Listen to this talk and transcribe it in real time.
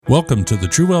Welcome to the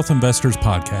True Wealth Investors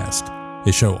Podcast,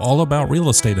 a show all about real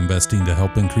estate investing to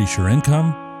help increase your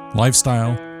income,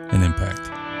 lifestyle, and impact.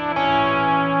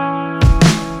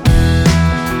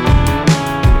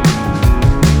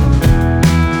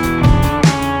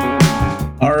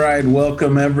 All right,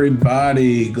 welcome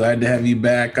everybody. Glad to have you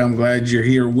back. I'm glad you're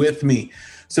here with me.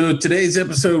 So today's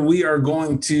episode, I'm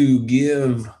going to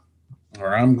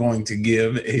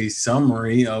give a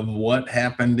summary of what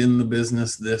happened in the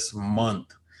business this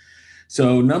month.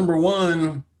 So number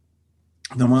one,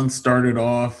 the month started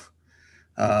off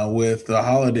with the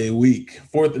holiday week,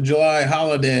 4th of July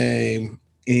holiday,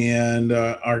 and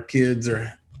our kids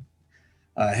are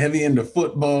heavy into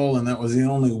football, and that was the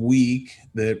only week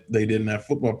that they didn't have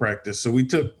football practice. So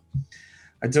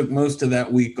I took most of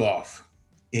that week off,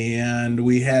 and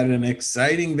we had an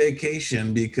exciting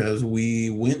vacation because we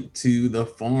went to the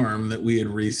farm that we had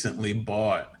recently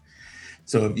bought.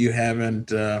 So if you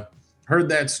haven't heard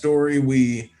that story,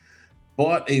 we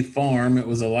bought a farm. It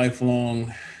was a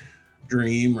lifelong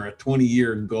dream or a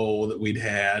 20-year goal that we'd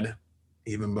had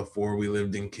even before we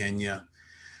lived in Kenya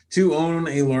to own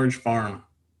a large farm,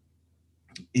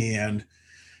 and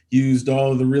used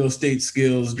all of the real estate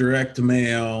skills, direct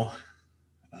mail,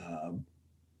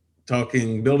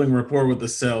 building rapport with the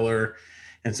seller.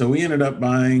 And so we ended up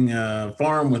buying a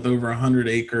farm with over 100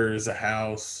 acres, a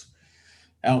house,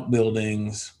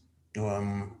 outbuildings,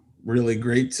 really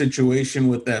great situation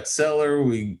with that seller.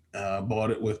 We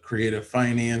bought it with creative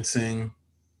financing,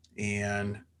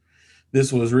 and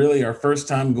this was really our first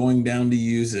time going down to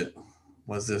use it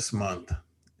was this month.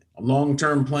 A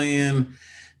long-term plan.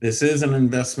 This is an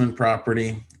investment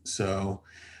property, so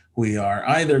we are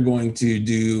either going to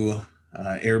do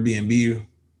Airbnb,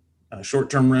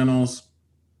 short-term rentals,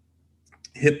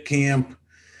 hip camp,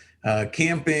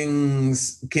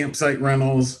 campsite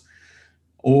rentals,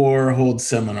 or hold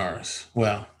seminars.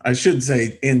 Well, I should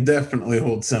say indefinitely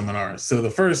hold seminars. So the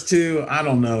first two, I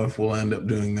don't know if we'll end up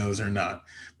doing those or not,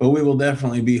 but we will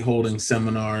definitely be holding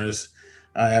seminars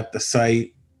at the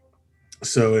site.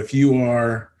 So if you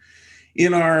are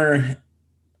in our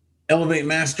Elevate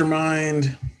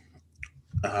Mastermind,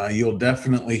 you'll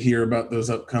definitely hear about those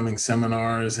upcoming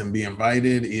seminars and be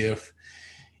invited. If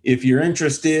you're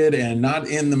interested and not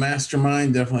in the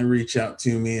mastermind, definitely reach out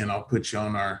to me and I'll put you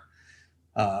on our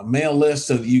mail list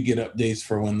so that you get updates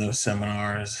for when those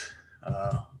seminars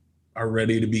are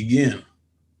ready to begin.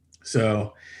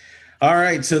 So, all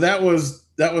right. So that was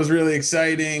really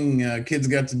exciting. Kids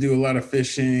got to do a lot of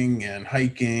fishing and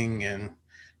hiking and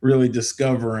really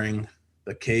discovering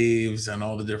the caves and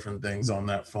all the different things on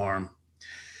that farm.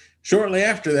 Shortly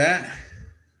after that,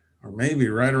 or maybe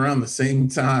right around the same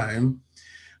time,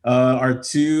 our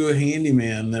two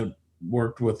handymen that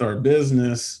worked with our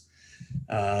business,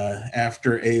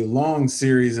 after a long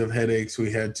series of headaches,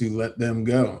 we had to let them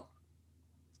go.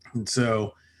 And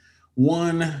so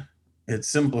one, it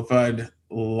simplified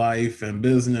life and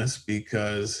business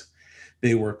because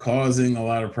they were causing a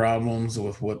lot of problems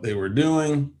with what they were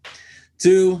doing.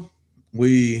 Two,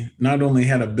 we not only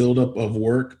had a buildup of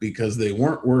work because they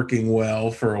weren't working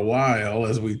well for a while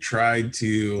as we tried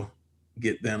to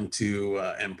get them to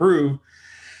improve,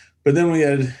 but then we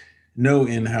had no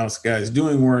in-house guys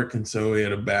doing work, and so we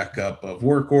had a backup of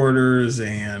work orders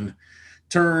and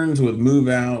turns with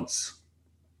move-outs.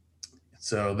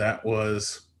 So that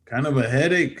was kind of a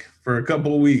headache for a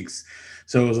couple of weeks.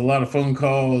 So it was a lot of phone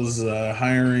calls,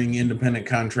 hiring independent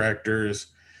contractors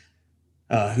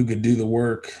who could do the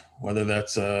work, whether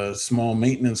that's a small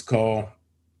maintenance call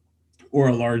or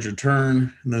a larger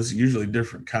turn. And those are usually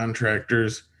different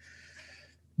contractors.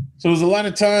 So it was a lot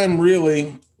of time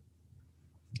really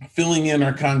filling in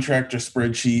our contractor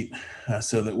spreadsheet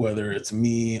so that whether it's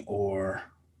me or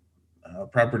a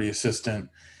property assistant,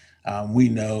 we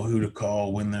know who to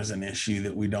call when there's an issue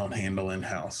that we don't handle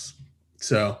in-house.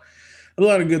 So a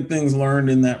lot of good things learned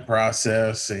in that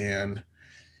process. And,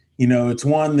 it's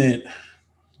one that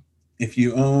if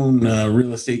you own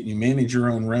real estate and you manage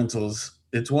your own rentals,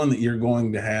 it's one that you're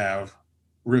going to have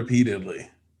repeatedly,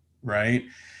 right?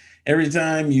 Every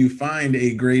time you find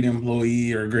a great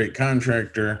employee or a great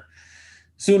contractor,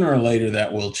 sooner or later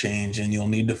that will change and you'll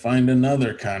need to find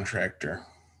another contractor.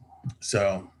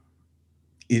 So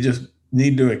you just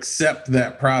need to accept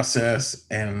that process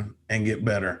and get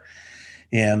better.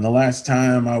 And the last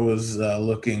time I was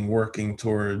working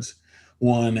towards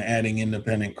one, adding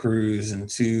independent crews, and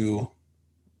two,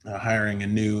 hiring a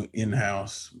new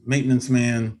in-house maintenance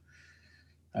man.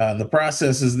 The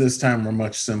processes this time were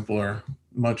much simpler,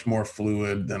 much more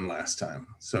fluid than last time.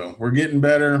 So we're getting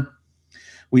better.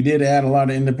 We did add a lot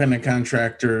of independent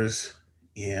contractors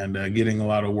and getting a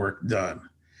lot of work done.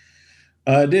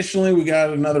 Additionally, we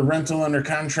got another rental under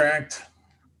contract,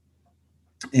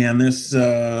 and this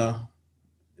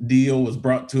deal was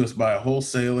brought to us by a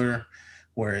wholesaler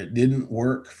where it didn't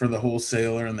work for the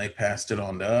wholesaler and they passed it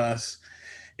on to us.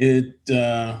 It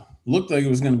looked like it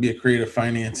was going to be a creative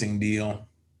financing deal.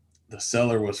 The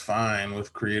seller was fine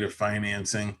with creative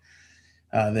financing.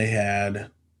 They had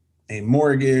a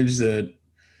mortgage that,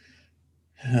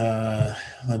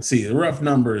 let's see, the rough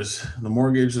numbers. The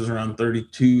mortgage was around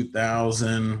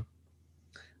 $32,000.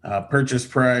 Purchase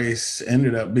price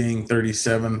ended up being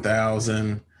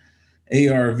 $37,000.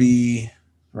 ARV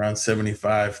around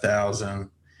 $75,000,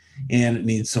 and it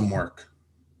needs some work.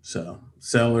 So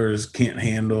sellers can't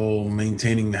handle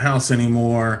maintaining the house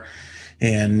anymore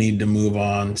and need to move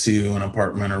on to an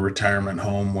apartment or retirement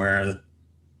home where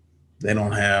they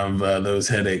don't have those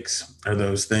headaches or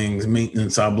those things,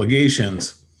 maintenance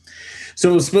obligations.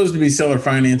 So it was supposed to be seller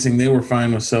financing. They were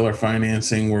fine with seller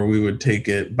financing, where we would take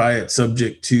it, buy it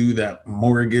subject to that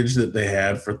mortgage that they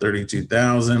had for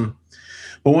 $32,000.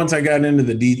 But once I got into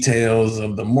the details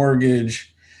of the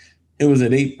mortgage, it was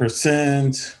at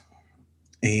 8%,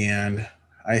 and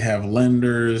I have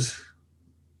lenders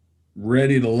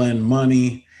ready to lend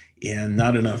money and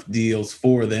not enough deals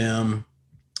for them.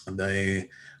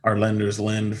 Our lenders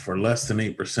lend for less than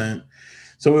 8%.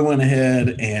 So we went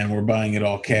ahead and we're buying it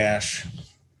all cash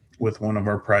with one of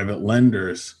our private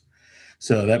lenders.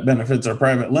 So that benefits our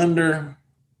private lender.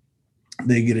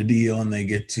 They get a deal and they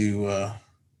get to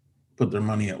put their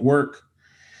money at work.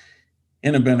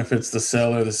 And it benefits the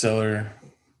seller. The seller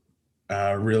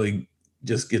really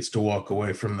just gets to walk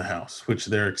away from the house, which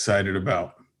they're excited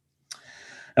about.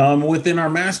 Within our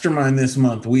mastermind this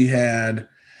month, we had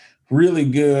really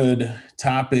good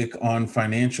topic on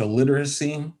financial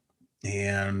literacy.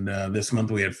 And this month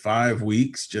we had 5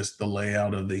 weeks, just the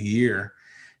layout of the year.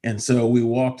 And so we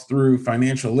walked through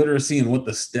financial literacy and what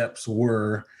the steps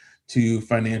were to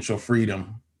financial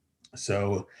freedom.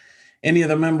 So any of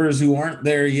the members who aren't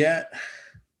there yet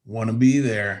want to be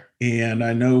there. And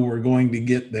I know we're going to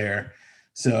get there.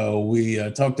 So we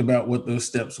talked about what those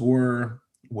steps were,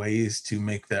 ways to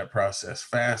make that process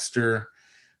faster,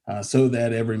 so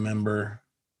that every member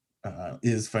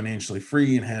is financially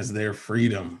free and has their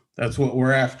freedom. That's what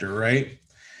we're after, right?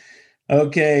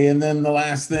 Okay, and then the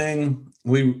last thing,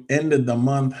 we ended the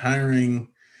month hiring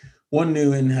one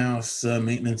new in-house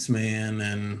maintenance man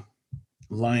and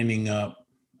lining up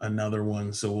another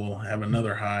one. So we'll have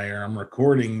another hire. I'm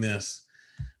recording this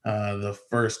the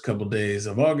first couple days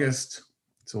of August.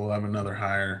 So we'll have another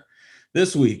hire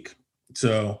this week.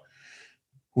 So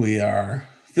we are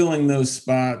filling those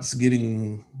spots,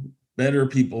 getting better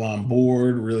people on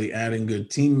board, really adding good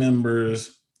team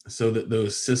members so that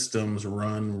those systems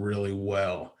run really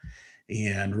well.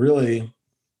 And really,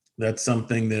 that's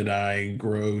something that I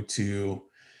grow to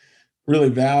really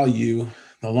value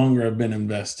the longer I've been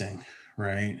investing,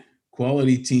 right?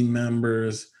 Quality team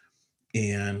members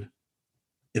and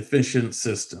efficient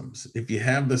systems. If you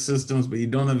have the systems, but you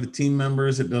don't have the team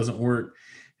members, it doesn't work.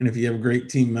 And if you have great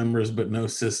team members, but no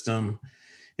system,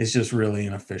 it's just really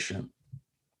inefficient.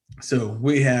 So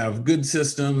we have good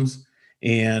systems,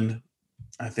 and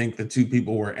I think the two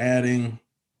people we're adding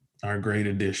are great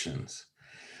additions.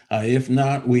 If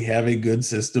not, we have a good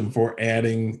system for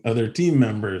adding other team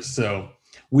members. So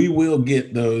we will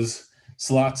get those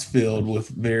slots filled with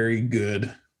very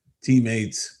good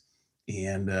teammates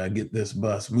and get this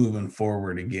bus moving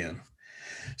forward again.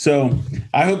 So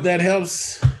I hope that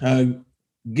helps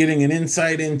getting an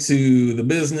insight into the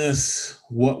business,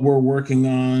 what we're working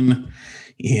on,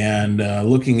 and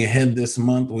looking ahead this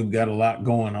month. We've got a lot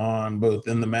going on, both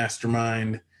in the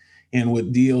mastermind and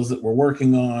with deals that we're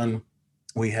working on.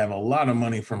 We have a lot of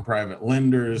money from private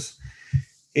lenders,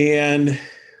 and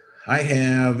I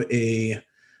have a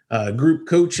group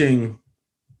coaching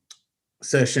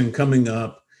session coming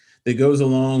up that goes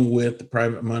along with the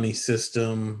private money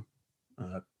system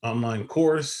online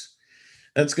course.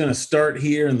 That's going to start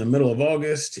here in the middle of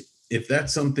August. If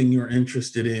that's something you're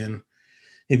interested in,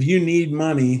 if you need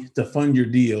money to fund your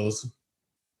deals,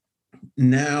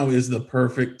 now is the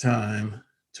perfect time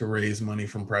to raise money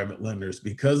from private lenders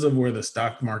because of where the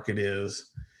stock market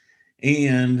is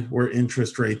and where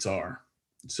interest rates are.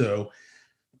 So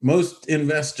most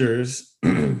investors,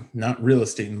 not real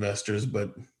estate investors,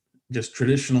 but just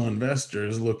traditional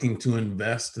investors looking to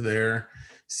invest their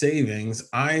savings,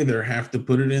 either have to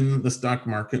put it in the stock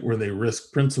market where they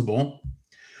risk principal,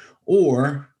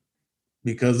 or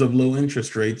because of low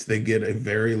interest rates, they get a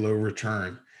very low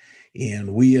return.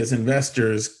 And we as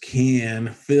investors can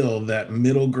fill that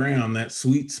middle ground, that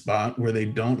sweet spot where they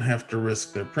don't have to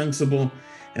risk their principal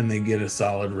and they get a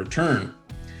solid return.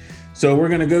 So we're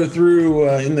going to go through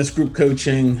in this group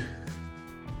coaching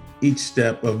each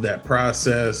step of that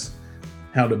process,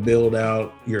 how to build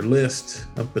out your list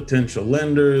of potential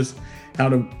lenders, how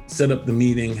to set up the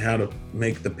meeting, how to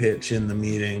make the pitch in the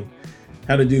meeting,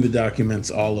 how to do the documents,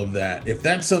 all of that. If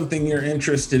that's something you're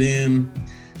interested in,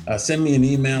 send me an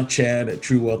email,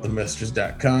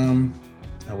 chad@truewealthinvestors.com.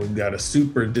 We've got a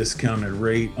super discounted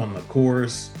rate on the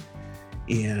course,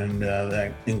 and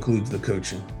that includes the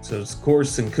coaching. So it's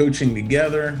course and coaching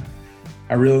together.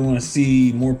 I really want to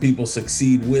see more people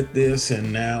succeed with this,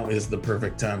 and now is the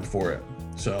perfect time for it.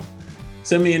 So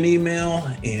send me an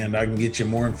email and I can get you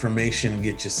more information and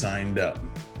get you signed up.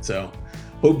 So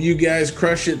hope you guys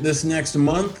crush it this next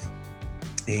month,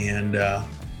 and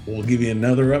we'll give you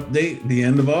another update at the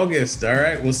end of August. All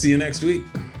right, we'll see you next week.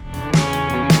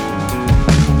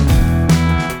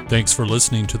 Thanks for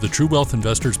listening to the True Wealth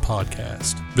Investors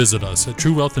podcast. Visit us at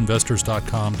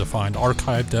truewealthinvestors.com to find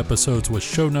archived episodes with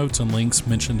show notes and links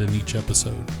mentioned in each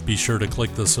episode. Be sure to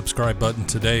click the subscribe button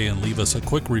today and leave us a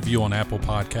quick review on Apple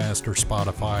Podcast or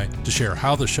Spotify to share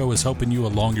how the show is helping you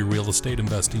along your real estate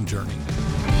investing journey.